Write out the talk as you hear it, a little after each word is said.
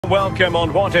Welcome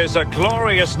on what is a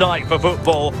glorious night for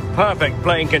football, perfect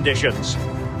playing conditions.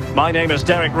 My name is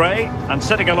Derek Ray, and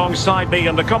sitting alongside me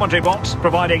in the commentary box,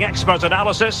 providing expert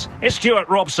analysis, is Stuart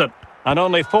Robson. And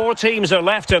only 4 teams are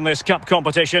left in this cup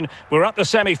competition. We're at the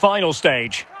semi-final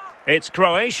stage. It's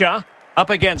Croatia up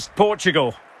against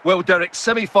Portugal. Well, Derek,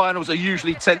 semi-finals are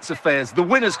usually tense affairs. The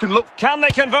winners can look... Can they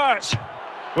convert?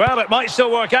 Well, it might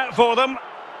still work out for them.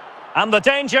 And the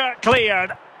danger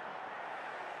cleared.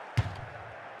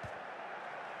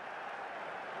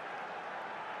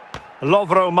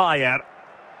 Lovro Mayer.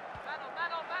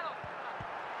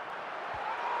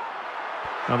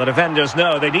 Now the defenders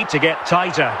know they need to get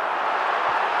tighter.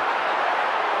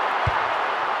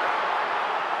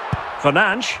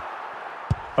 Fernandes.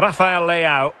 Rafael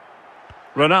Leao.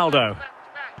 Ronaldo.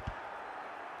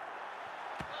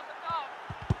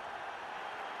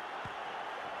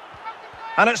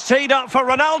 And it's teed up for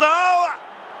Ronaldo.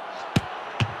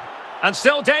 And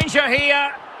still danger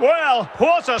here. Well,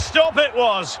 what a stop it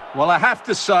was. Well, I have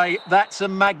to say, that's a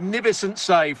magnificent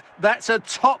save. That's a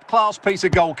top-class piece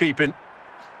of goalkeeping.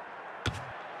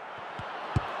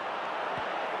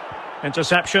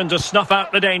 Interception to snuff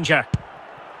out the danger.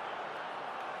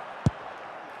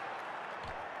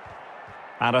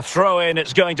 And a throw-in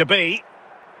it's going to be.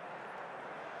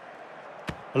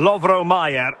 Lovro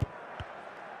Mayer.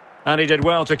 And he did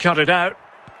well to cut it out.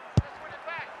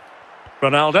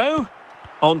 Ronaldo.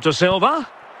 On to Silva.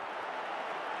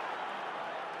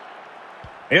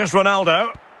 Here's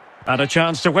Ronaldo. And a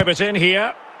chance to whip it in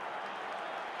here.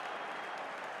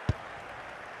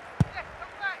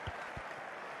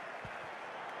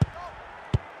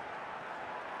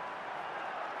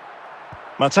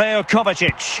 Mateo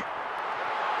Kovacic.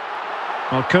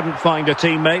 Well, couldn't find a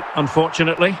teammate,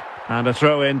 unfortunately. And a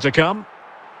throw-in to come.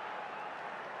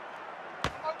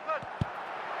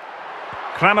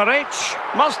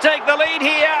 Kramaric must take the lead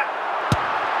here.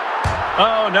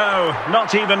 Oh no,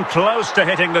 not even close to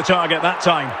hitting the target that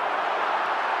time.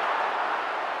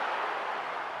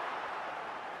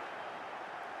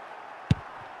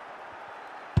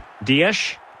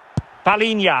 Dias.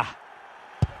 Palhinha.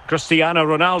 Cristiano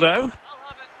Ronaldo.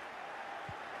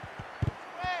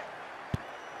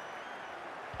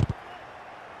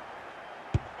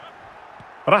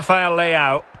 Rafael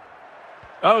Leao.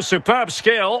 Oh, superb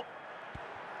skill.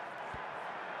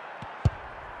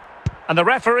 And the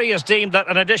referee has deemed that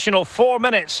an additional 4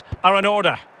 minutes are in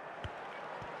order.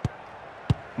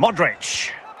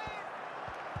 Modric.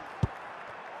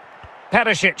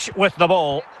 Perisic with the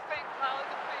ball.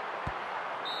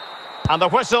 And the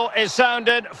whistle is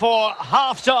sounded for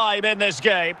half-time in this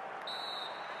game.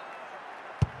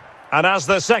 And as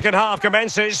the second half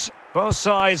commences, both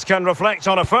sides can reflect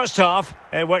on a first half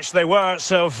in which they were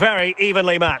so very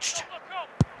evenly matched.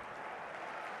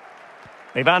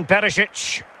 Ivan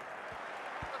Perisic.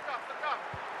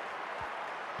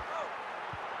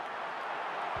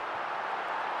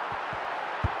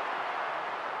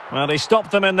 Well, he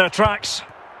stopped them in their tracks.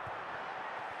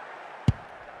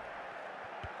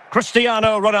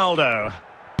 Cristiano Ronaldo.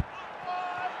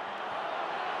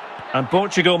 And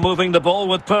Portugal moving the ball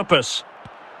with purpose.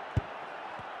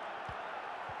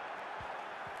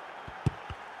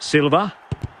 Silva.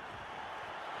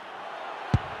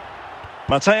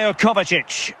 Mateo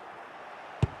Kovacic.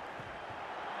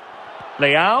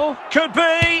 Leao. Could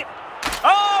be.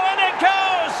 Oh, and it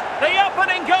goes! The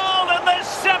opening goal in this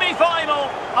semi-final.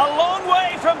 A long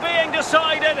way from being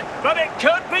decided, but it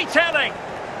could be telling.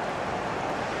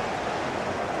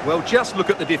 Well, just look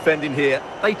at the defending here.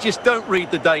 They just don't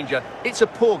read the danger. It's a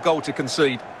poor goal to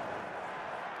concede.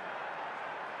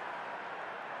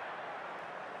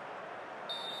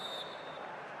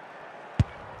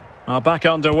 Back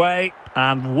underway,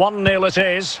 and 1-0 it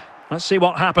is. Let's see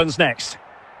what happens next.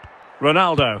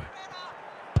 Ronaldo.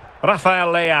 Rafael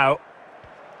Leao.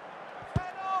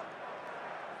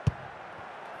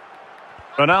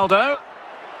 Ronaldo.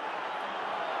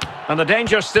 And the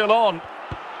danger's still on.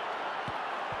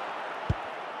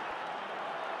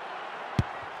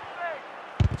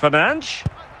 Fernandes.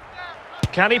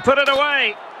 Can he put it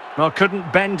away? Well,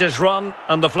 couldn't bend his run,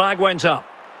 and the flag went up.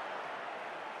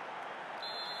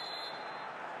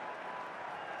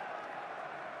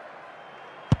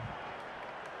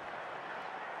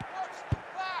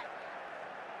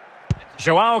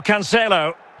 Joao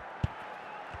Cancelo.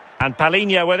 And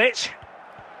Palhinha with it.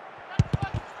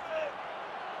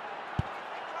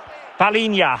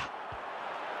 Palhinha.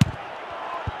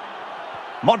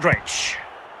 Modric.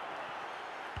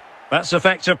 That's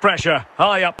effective pressure,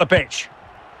 high up the pitch.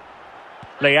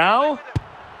 Leao.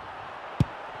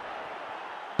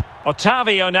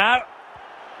 Otavio now.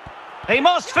 He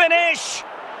must finish.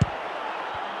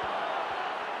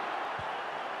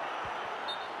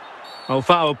 Well,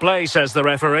 foul play, says the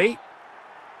referee.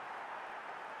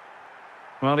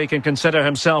 Well, he can consider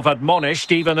himself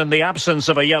admonished even in the absence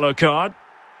of a yellow card.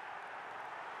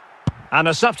 And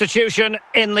a substitution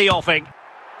in the offing.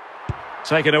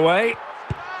 Take it away.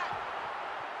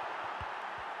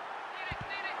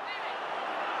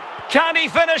 Can he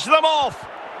finish them off?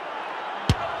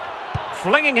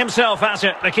 Flinging himself at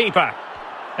it, the keeper.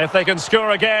 If they can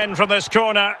score again from this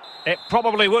corner, it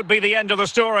probably would be the end of the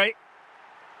story.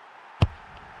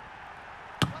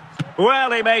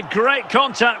 Well, he made great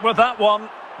contact with that one,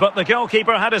 but the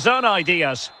goalkeeper had his own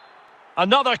ideas.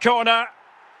 Another corner.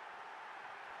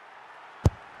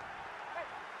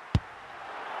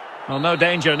 Well, no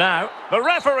danger now. The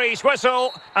referee's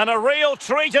whistle, and a real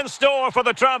treat in store for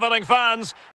the travelling fans.